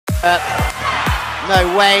No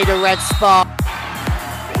way, the Red Spark.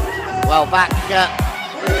 Well, back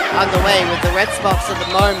underway with the Red Sparks at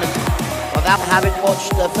the moment. Without having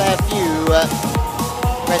watched a fair few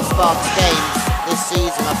Red Sparks games this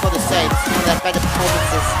season, I've got to say it's one of their better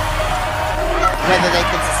performances. Whether they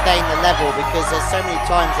can sustain the level, because there's so many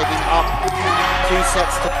times they've been up 2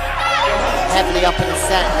 sets to heavily up in a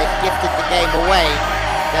set and they've gifted the game away.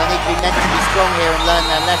 They'll need to be mentally strong here and learn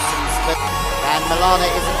their lessons. And Milana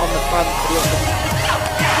isn't on the front for the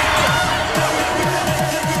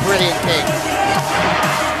brilliant thing.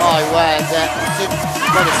 My word,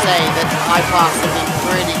 I've got to say that high pass has been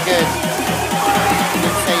really good. You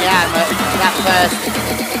can say, yeah, that first.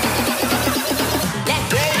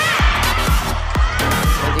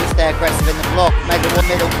 At least they're aggressive in the block. Megawati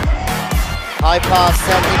middle. High pass,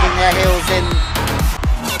 leaving their heels in.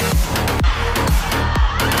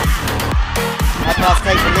 High pass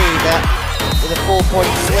take the lead with a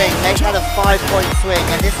 4-point swing. They've had a 5-point swing,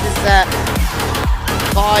 and this is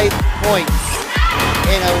 5 points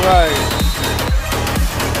in a row.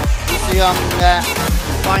 So young,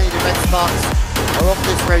 finally the Red Sparks are off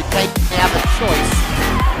this rotation. They have a choice.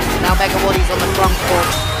 Now Megawati's on the front court.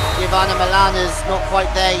 Giovanna Milana's not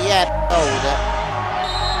quite there yet.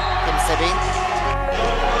 Kim Sabine.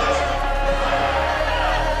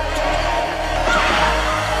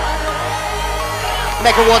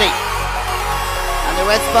 Megawati. And the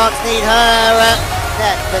Red Sparks need her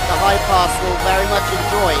net, but the high pass will very much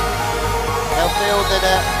enjoy. They'll feel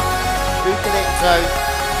that Bucalicto,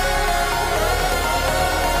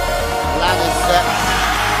 Milana's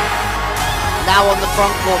now on the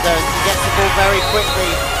front court there, and she gets the ball very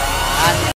quickly. And